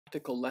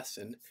practical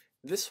lesson.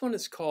 This one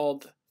is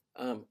called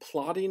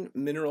plotting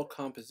mineral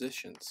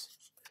compositions.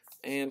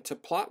 And to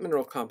plot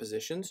mineral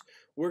compositions,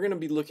 we're going to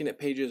be looking at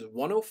pages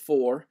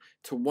 104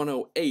 to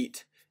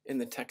 108 in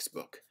the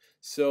textbook.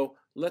 So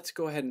let's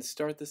go ahead and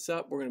start this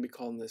up. We're going to be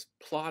calling this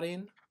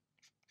plotting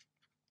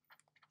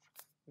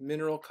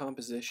mineral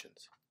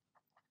compositions.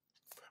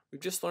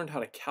 We've just learned how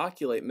to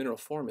calculate mineral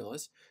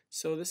formulas,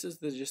 so this is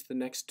just the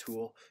next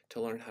tool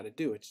to learn how to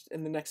do it.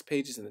 In the next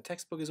pages in the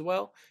textbook as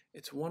well,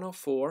 it's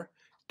 104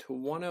 to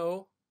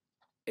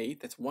 108,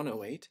 that's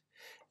 108.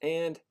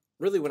 And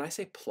really when I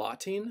say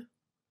plotting,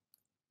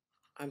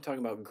 I'm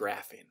talking about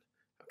graphing.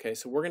 Okay,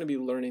 so we're going to be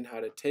learning how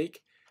to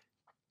take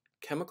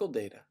chemical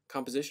data,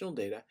 compositional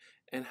data,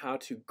 and how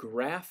to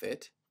graph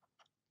it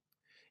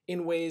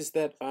in ways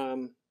that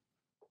are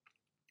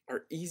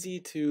easy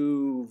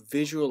to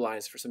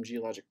visualize for some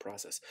geologic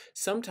process.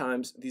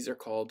 Sometimes these are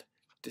called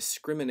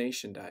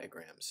discrimination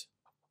diagrams.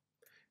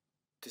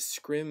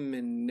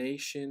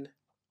 Discrimination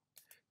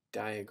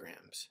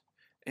diagrams.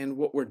 And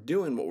what we're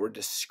doing, what we're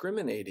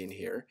discriminating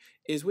here,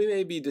 is we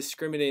may be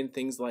discriminating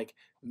things like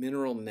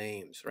mineral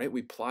names, right?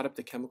 We plot up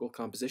the chemical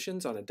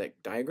compositions on a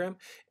diagram,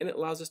 and it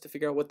allows us to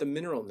figure out what the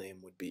mineral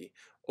name would be.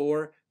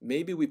 Or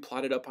maybe we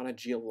plot it up on a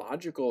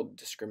geological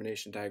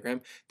discrimination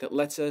diagram that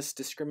lets us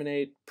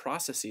discriminate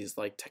processes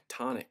like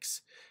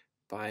tectonics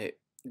by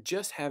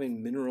just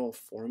having mineral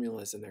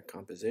formulas in their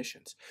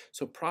compositions.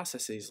 So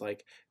processes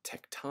like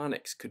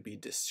tectonics could be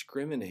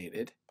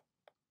discriminated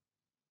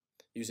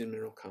using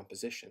mineral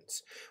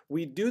compositions.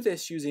 We do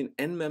this using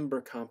end-member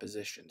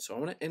composition. So I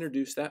want to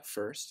introduce that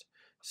first.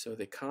 So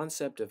the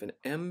concept of an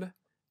end-member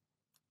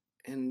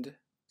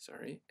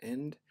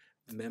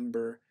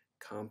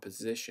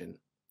composition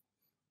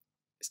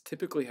is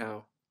typically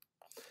how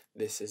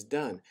this is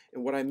done.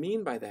 And what I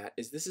mean by that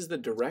is this is the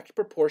direct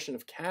proportion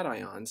of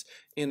cations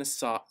in a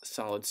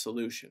solid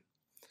solution.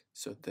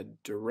 So the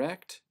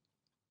direct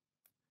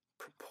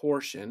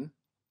proportion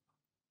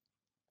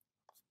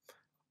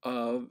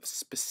of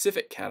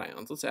specific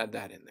cations, let's add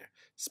that in there,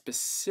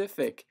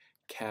 specific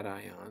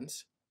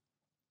cations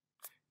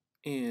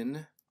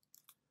in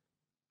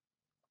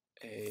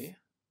a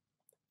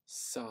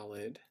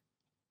solid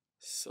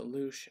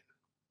solution.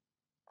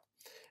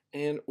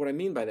 And what I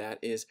mean by that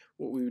is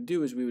what we would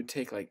do is we would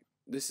take, like,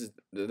 this is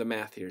the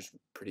math here is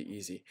pretty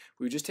easy.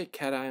 We would just take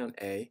cation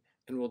A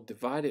and we'll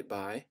divide it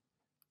by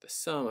the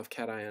sum of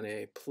cation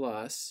A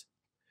plus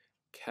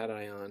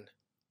cation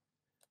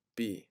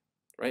B.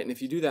 Right? And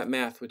if you do that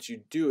math, what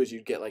you do is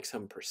you get like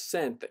some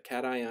percent that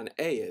cation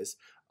A is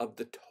of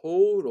the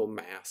total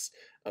mass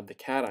of the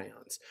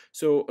cations.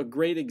 So a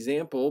great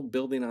example,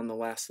 building on the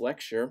last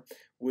lecture,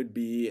 would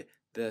be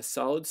the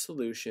solid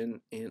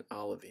solution in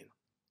olivine.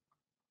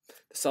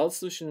 The solid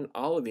solution in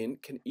olivine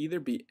can either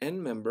be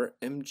end-member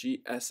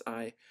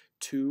MgSi2,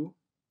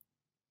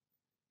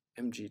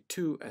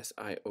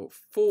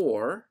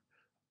 Mg2SiO4,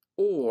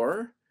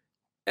 or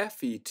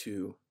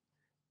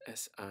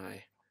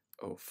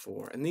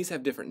Fe2SiO4. And these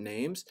have different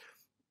names.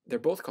 They're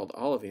both called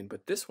olivine,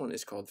 but this one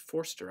is called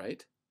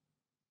forsterite.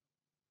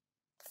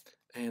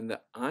 And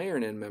the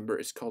iron end member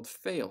is called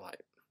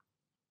fayalite.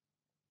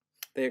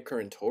 They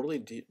occur in totally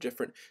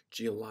different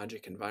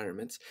geologic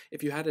environments.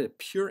 If you had a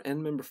pure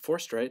end member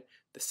forsterite,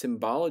 the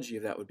symbology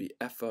of that would be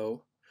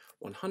FO100.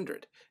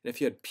 And if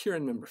you had pure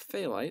end member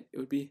fayalite, it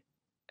would be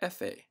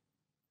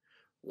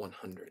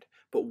FA100.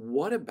 But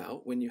what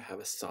about when you have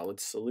a solid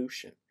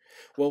solution?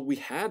 Well, we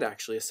had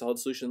actually a solid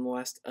solution in the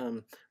last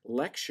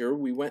lecture.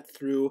 We went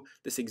through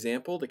this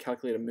example to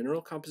calculate a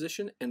mineral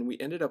composition, and we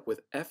ended up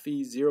with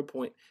Fe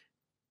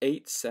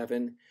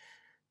 0.87,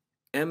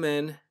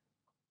 Mn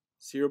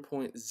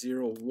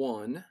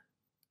 0.01.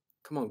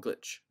 Come on,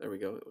 glitch. There we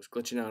go. It was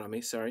glitching out on me.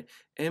 Sorry.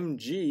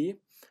 Mg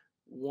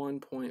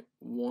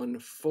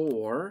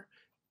 1.14.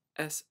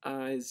 Si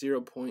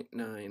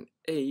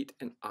 0.98,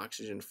 and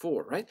oxygen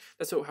 4, right?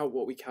 That's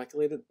what we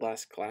calculated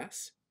last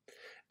class.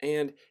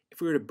 And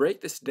if we were to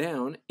break this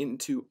down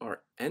into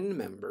our end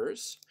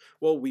members,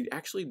 well, we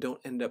actually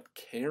don't end up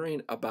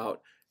caring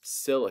about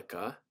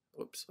silica.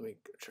 Whoops, let me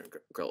try and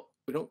go.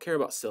 We don't care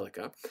about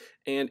silica.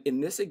 And in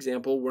this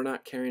example, we're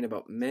not caring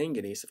about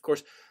manganese. Of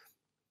course,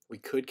 we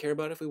could care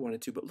about it if we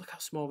wanted to, but look how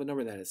small of a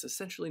number that is.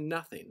 Essentially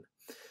nothing.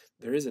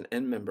 There is an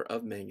end member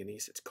of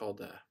manganese. It's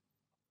called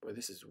boy,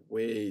 this is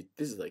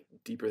like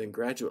deeper than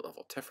graduate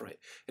level, tephrite.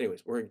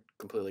 Anyways, we're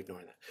completely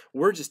ignoring that.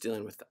 We're just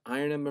dealing with the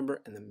iron end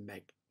member and the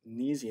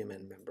magnesium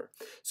end member.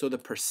 So the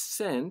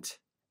percent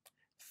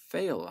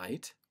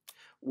fayalite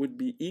would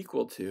be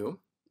equal to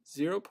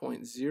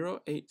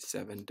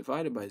 0.087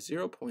 divided by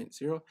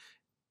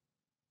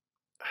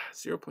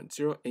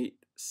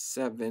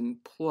 0.087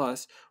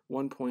 plus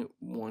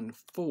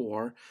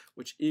 1.14,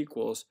 which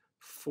equals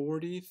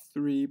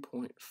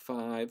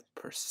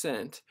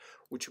 43.5%,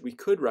 which we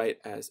could write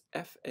as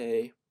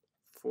FA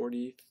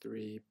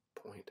 43.5.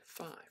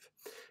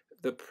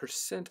 The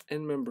percent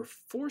end member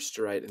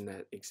forsterite in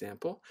that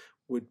example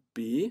would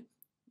be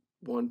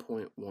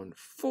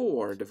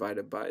 1.14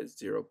 divided by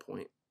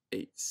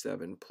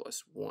 0.87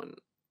 plus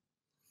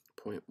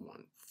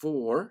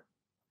 43.14,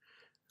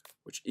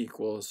 which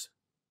equals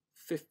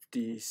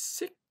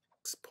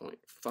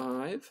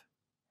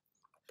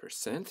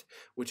 56.5%,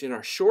 which in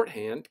our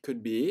shorthand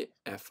could be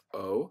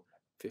FO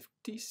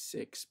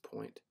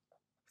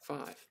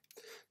 56.5.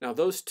 Now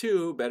those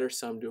two better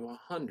sum to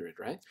 100,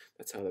 right?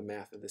 That's how the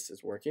math of this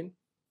is working.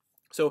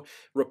 So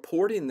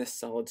reporting this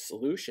solid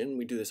solution,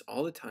 we do this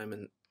all the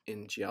time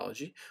in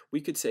geology,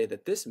 we could say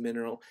that this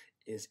mineral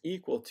is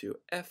equal to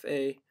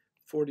Fa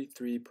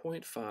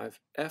 43.5,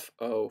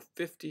 FO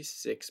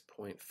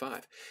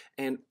 56.5.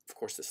 And of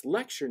course this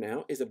lecture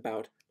now is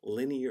about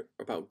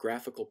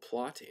graphical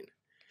plotting.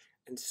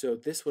 And so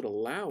this would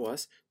allow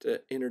us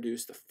to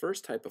introduce the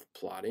first type of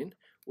plotting,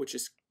 which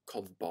is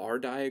called bar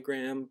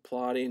diagram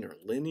plotting or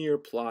linear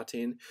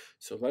plotting.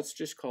 So let's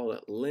just call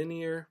it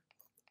linear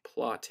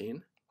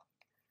plotting.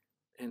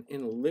 And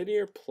in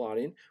linear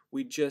plotting,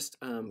 we just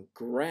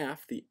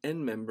graph the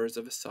end members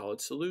of a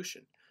solid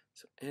solution.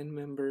 So end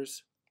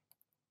members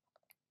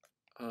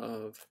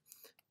of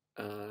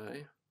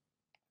a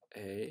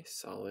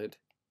solid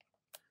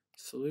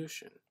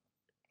solution.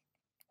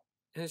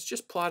 And it's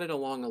just plotted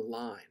along a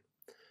line.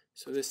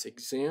 So this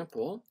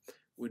example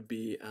would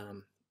be,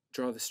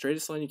 draw the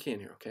straightest line you can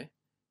here, okay?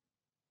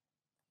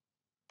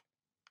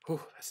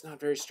 Oh, that's not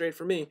very straight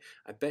for me.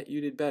 I bet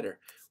you did better.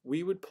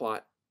 We would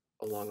plot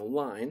along a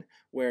line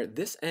where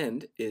this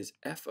end is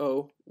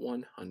FO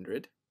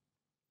 100,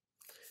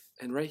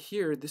 and right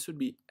here this would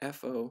be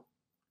FO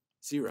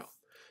 0.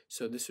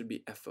 So this would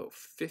be FO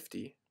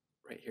 50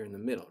 right here in the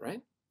middle,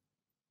 right?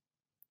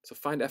 So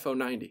find FO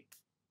 90.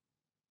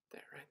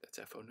 There, right? That's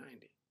FO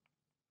 90.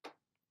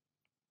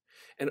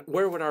 And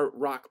where would our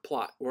rock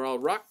plot? Where our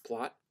rock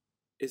plot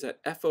is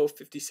at FO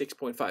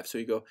 56.5. So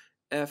you go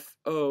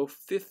FO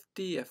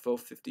 50, FO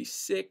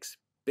 56,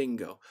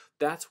 bingo.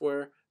 That's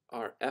where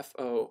our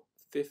FO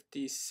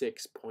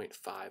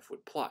 56.5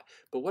 would plot.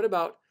 But what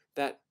about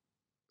that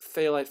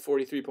phalite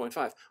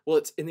 43.5? Well,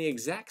 it's in the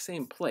exact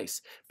same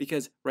place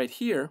because right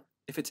here,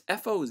 if it's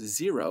FO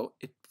 0,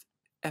 it's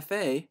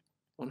FA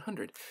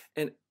 100.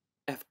 And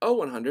FO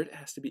 100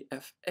 has to be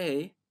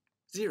FA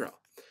 0.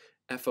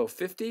 FO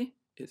 50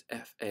 is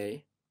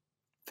FA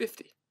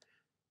 50.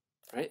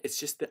 Right? It's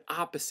just the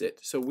opposite.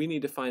 So we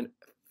need to find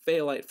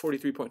phalite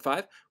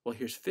 43.5. Well,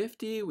 here's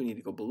 50. We need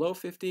to go below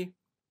 50.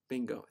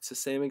 Bingo. It's the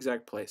same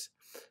exact place.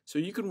 So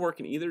you can work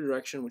in either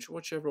direction,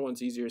 whichever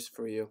one's easiest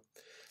for you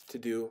to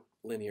do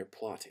linear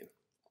plotting.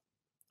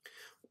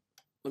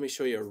 Let me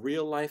show you a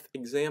real-life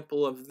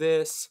example of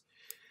this.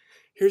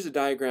 Here's a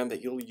diagram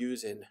that you'll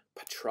use in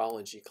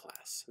petrology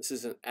class. This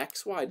is an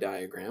XY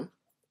diagram.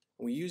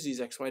 We use these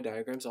XY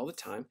diagrams all the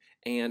time,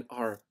 and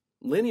our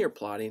linear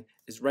plotting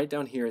is right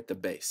down here at the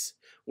base,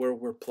 where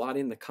we're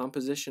plotting the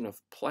composition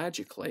of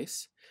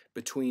plagioclase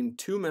between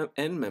two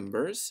end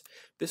members.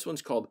 This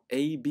one's called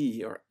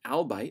AB, or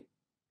albite,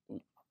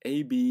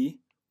 AB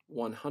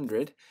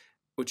 100,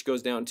 which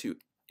goes down to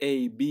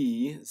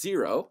AB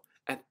 0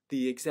 at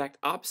the exact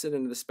opposite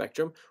end of the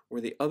spectrum,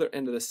 where the other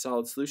end of the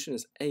solid solution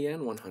is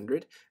AN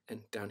 100,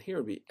 and down here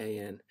would be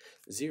AN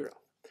 0.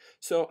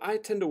 So I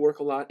tend to work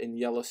a lot in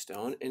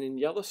Yellowstone, and in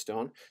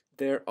Yellowstone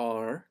there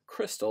are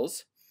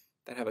crystals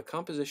that have a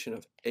composition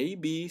of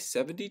AB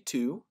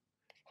 72,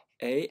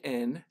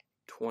 AN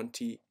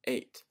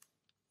 28.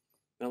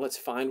 Now let's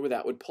find where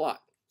that would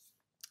plot.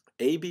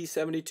 AB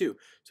 72.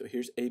 So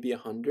here's AB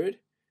 100,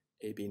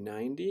 AB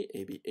 90,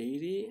 AB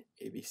 80,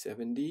 AB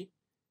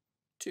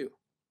 72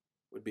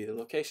 would be the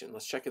location.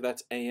 Let's check if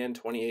that's AN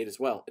 28 as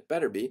well. It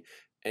better be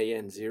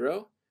AN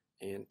 0,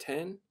 AN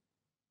 10,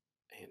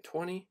 AN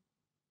 20,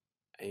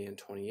 AN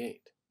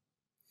 28.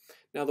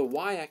 Now the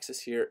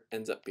y-axis here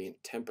ends up being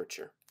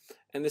temperature.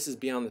 And this is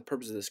beyond the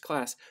purpose of this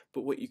class,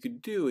 but what you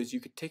could do is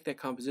you could take that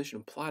composition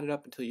and plot it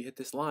up until you hit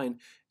this line,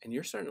 and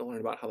you're starting to learn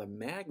about how the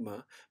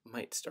magma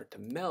might start to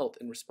melt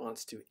in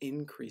response to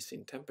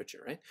increasing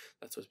temperature, right?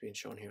 That's what's being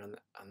shown here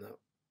on the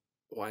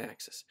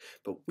y-axis.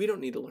 But we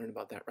don't need to learn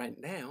about that right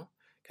now,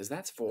 because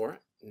that's for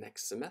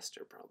next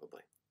semester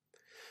probably.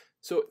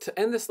 So to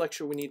end this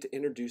lecture, we need to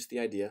introduce the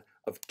idea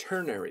of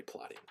ternary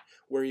plotting,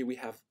 where we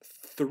have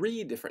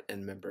 3 different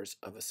end members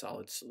of a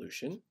solid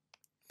solution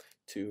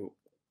to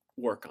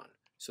work on.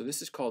 So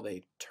this is called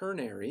a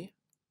ternary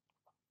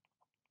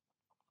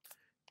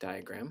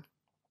diagram.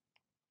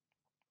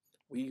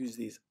 We use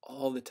these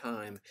all the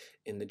time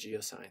in the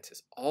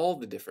geosciences. All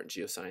the different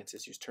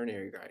geosciences use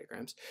ternary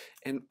diagrams.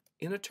 And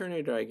in a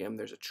ternary diagram,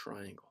 there's a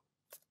triangle.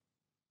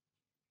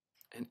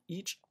 And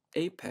each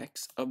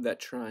apex of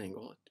that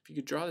triangle, if you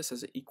could draw this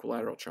as an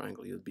equilateral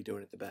triangle, you'll be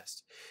doing it the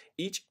best.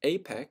 Each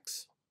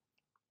apex,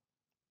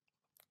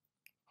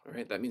 all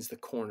right, that means the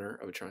corner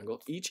of a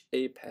triangle. Each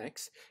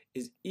apex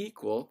is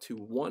equal to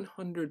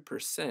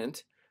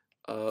 100%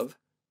 of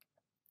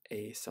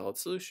a solid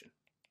solution.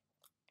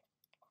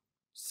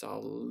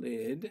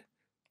 Solid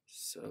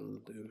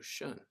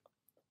solution.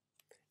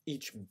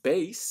 Each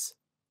base,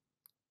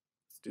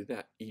 let's do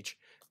that, each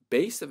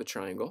base of a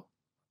triangle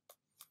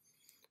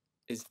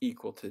is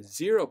equal to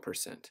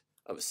 0%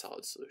 of a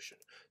solid solution.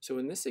 So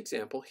in this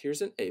example,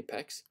 here's an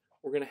apex.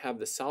 we're going to have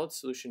the solid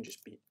solution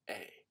just be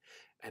A.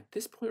 At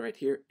this point right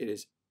here, it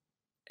is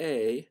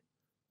A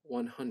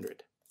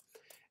 100.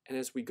 And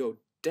as we go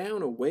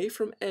down away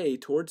from A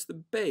towards the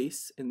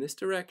base in this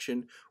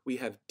direction, we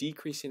have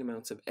decreasing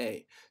amounts of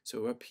A.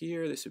 So up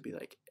here, this would be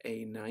like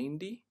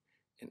A90,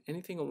 and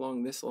anything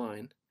along this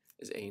line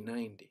is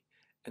A90.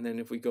 And then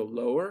if we go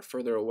lower,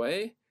 further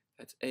away,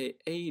 that's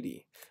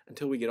A80,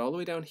 until we get all the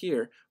way down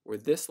here, where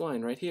this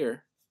line right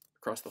here,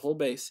 across the whole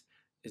base,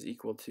 is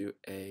equal to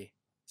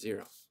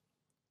A0.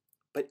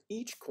 But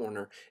each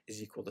corner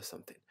is equal to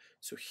something.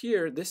 So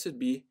here, this would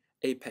be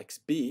apex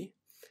B,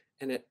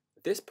 and at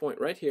this point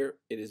right here,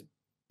 it is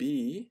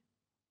B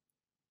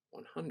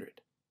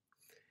 100.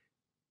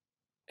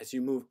 As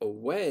you move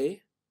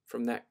away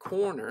from that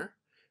corner,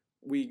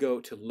 we go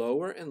to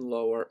lower and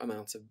lower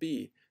amounts of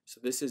B. So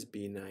this is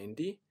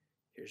B90,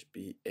 here's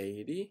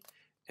B80,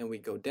 and we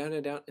go down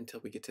and down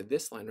until we get to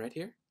this line right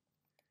here.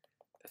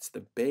 That's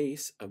the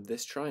base of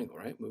this triangle,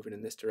 right? Moving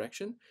in this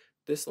direction.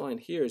 This line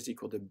here is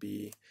equal to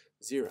B0.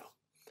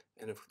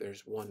 And if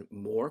there's one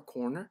more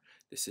corner,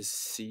 this is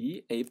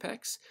C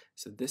apex.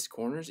 So this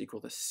corner is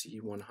equal to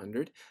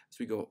C100. As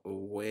we go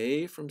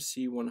away from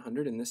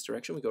C100 in this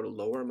direction, we go to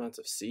lower amounts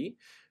of C.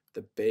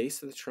 The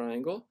base of the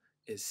triangle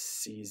is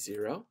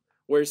C0.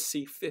 Where's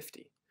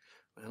C50?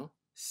 Well,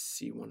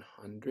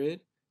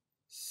 C100,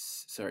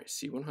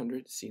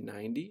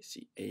 C90,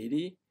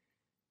 C80.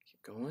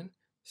 Keep going.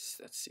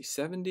 That's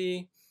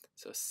C70.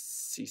 So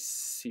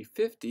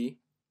C50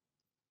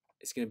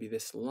 is going to be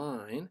this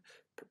line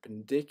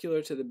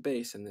perpendicular to the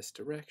base in this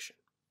direction.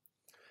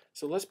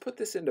 So let's put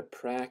this into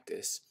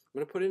practice. I'm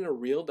going to put in a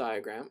real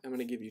diagram. I'm going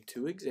to give you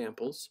two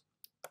examples.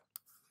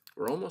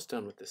 We're almost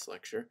done with this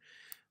lecture.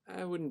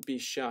 I wouldn't be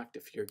shocked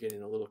if you're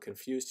getting a little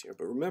confused here,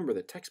 but remember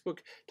the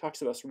textbook talks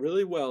about us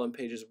really well on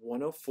pages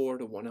 104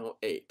 to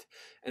 108.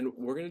 And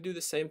we're going to do the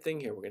same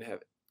thing here. We're going to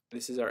have,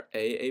 this is our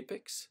A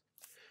apex,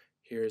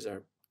 here's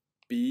our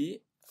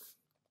B,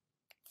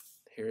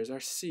 here's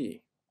our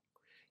C.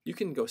 You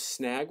can go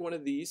snag one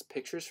of these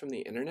pictures from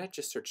the internet,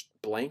 just search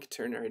blank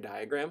ternary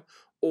diagram,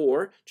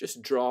 or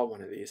just draw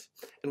one of these.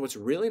 And what's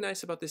really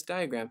nice about this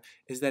diagram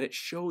is that it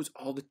shows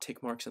all the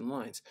tick marks and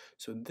lines.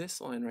 So this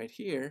line right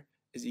here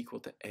is equal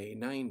to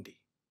A90.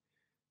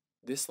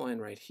 This line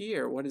right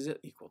here, what is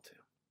it equal to?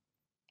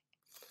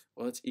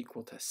 Well, it's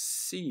equal to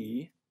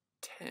C10,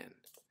 right?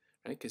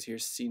 Because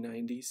here's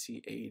C90,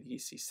 C80,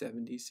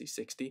 C70,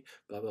 C60,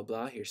 blah, blah,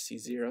 blah. Here's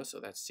C0,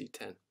 so that's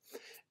C10.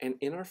 And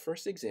in our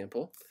first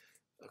example,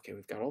 okay,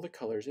 we've got all the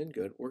colors in,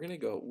 good. We're going to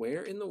go,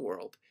 where in the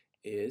world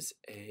is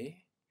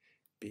A,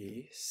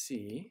 B,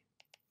 C,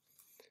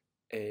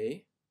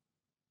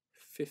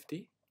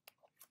 A50,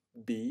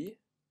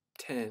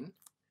 B10,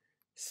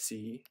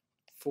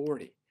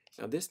 C40.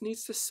 Now this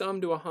needs to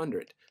sum to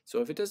 100.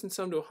 So if it doesn't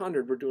sum to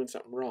 100, we're doing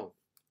something wrong.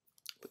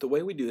 But the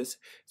way we do this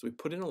is we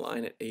put in a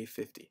line at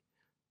A50.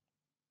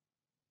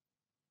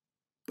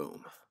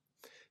 Boom.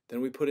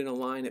 Then we put in a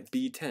line at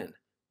B10.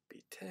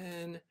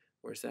 B10,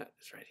 where's that?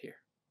 It's right here.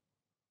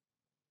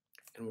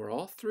 And where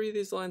all three of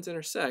these lines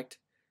intersect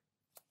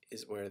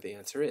is where the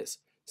answer is.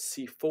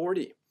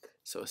 C40.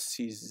 So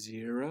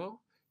C0,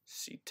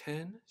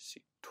 C10,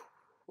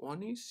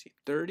 C20,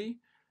 C30,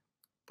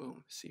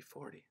 boom,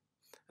 C40.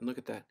 And look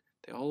at that.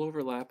 They all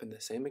overlap in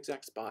the same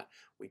exact spot.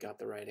 We got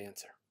the right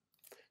answer.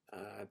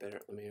 Let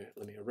me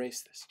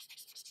erase this.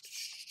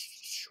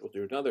 We'll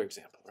do another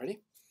example.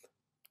 Ready?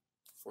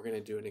 We're going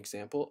to do an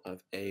example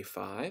of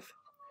A5,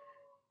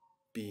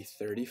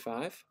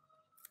 B35,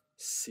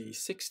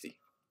 C60.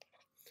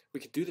 We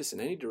could do this in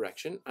any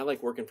direction. I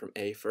like working from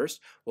A first.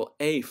 Well,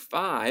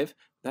 A5,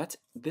 that's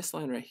this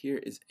line right here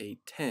is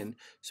A10.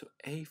 So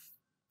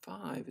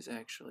A5 is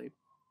actually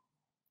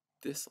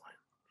this line.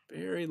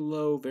 Very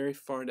low, very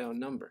far down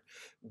number.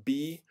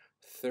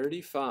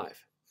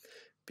 B35,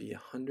 B100,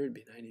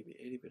 B90,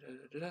 B80, B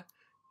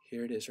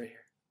Here it is right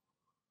here.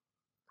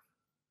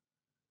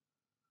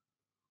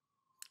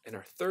 And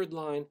our third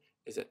line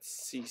is at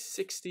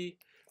C60.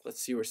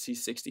 Let's see where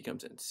C60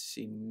 comes in.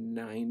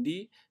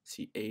 C90,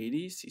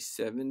 C80,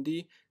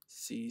 C70,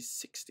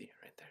 C60,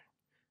 right there.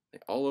 They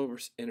all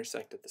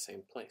intersect at the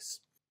same place.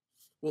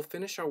 We'll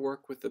finish our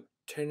work with the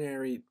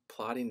ternary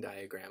plotting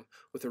diagram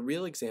with a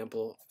real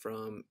example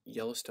from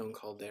Yellowstone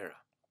caldera.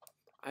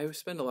 I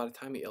spend a lot of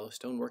time at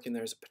Yellowstone working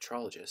there as a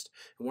petrologist,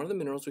 and one of the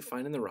minerals we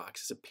find in the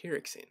rocks is a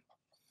pyroxene.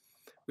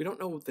 We don't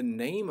know the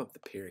name of the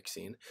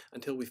pyroxene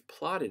until we've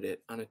plotted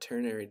it on a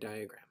ternary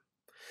diagram.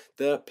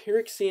 The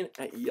pyroxene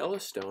at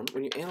Yellowstone,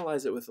 when you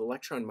analyze it with an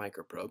electron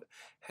microprobe,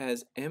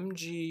 has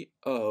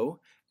MgO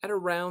at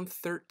around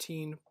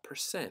 13%,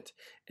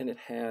 and it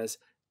has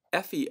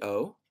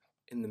FeO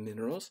in the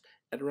minerals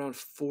at around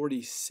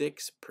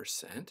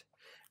 46%,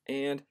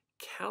 and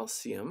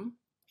calcium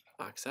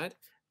oxide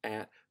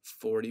at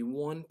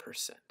 41%.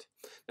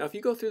 Now, if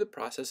you go through the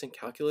process and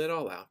calculate it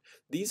all out,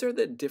 these are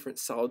the different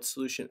solid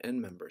solution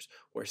end members,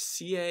 where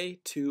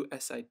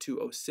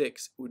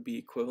Ca2Si2O6 would be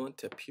equivalent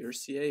to pure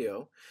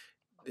CaO.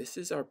 This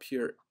is our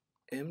pure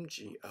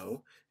MgO,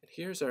 and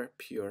here's our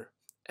pure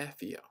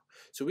FeO.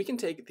 So we can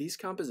take these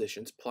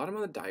compositions, plot them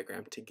on the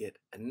diagram to get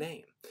a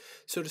name.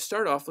 So to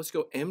start off, let's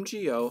go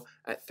MgO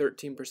at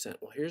 13%.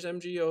 Well, here's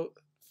MgO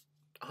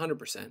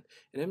 100%,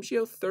 and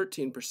MgO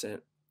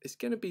 13% is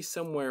going to be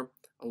somewhere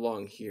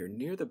along here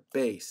near the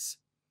base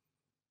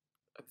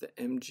of the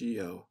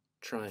MgO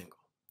triangle.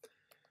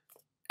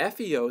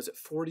 FeO is at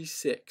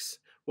 46.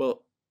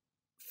 Well,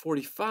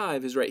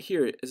 45 is right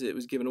here as it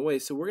was given away,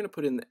 so we're going to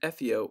put in the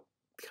FeO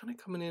kind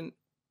of coming in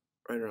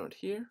right around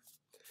here.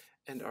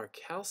 And our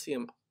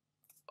calcium,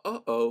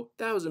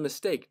 that was a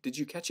mistake. Did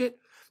you catch it?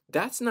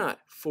 That's not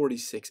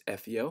 46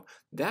 FeO.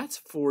 That's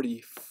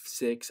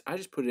 46. I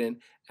just put it in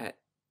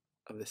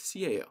of the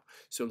CaO.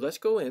 So let's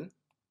go in.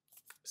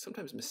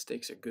 Sometimes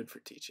mistakes are good for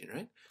teaching,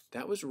 right?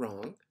 That was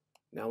wrong.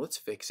 Now let's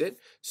fix it.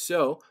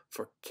 So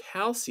for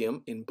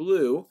calcium in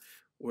blue,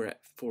 we're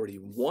at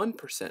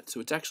 41%. So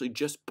it's actually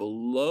just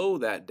below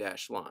that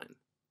dashed line.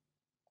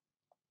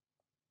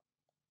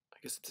 I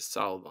guess it's a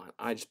solid line.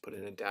 I just put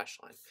in a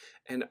dashed line.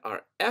 And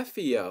our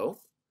FeO,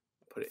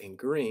 put it in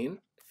green,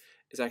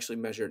 is actually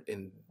measured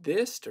in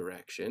this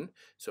direction.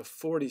 So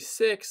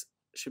 46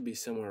 should be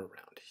somewhere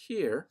around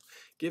here,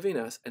 giving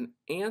us an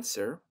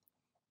answer.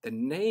 The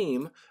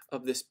name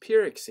of this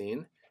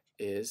pyroxene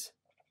is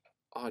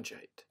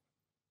augite.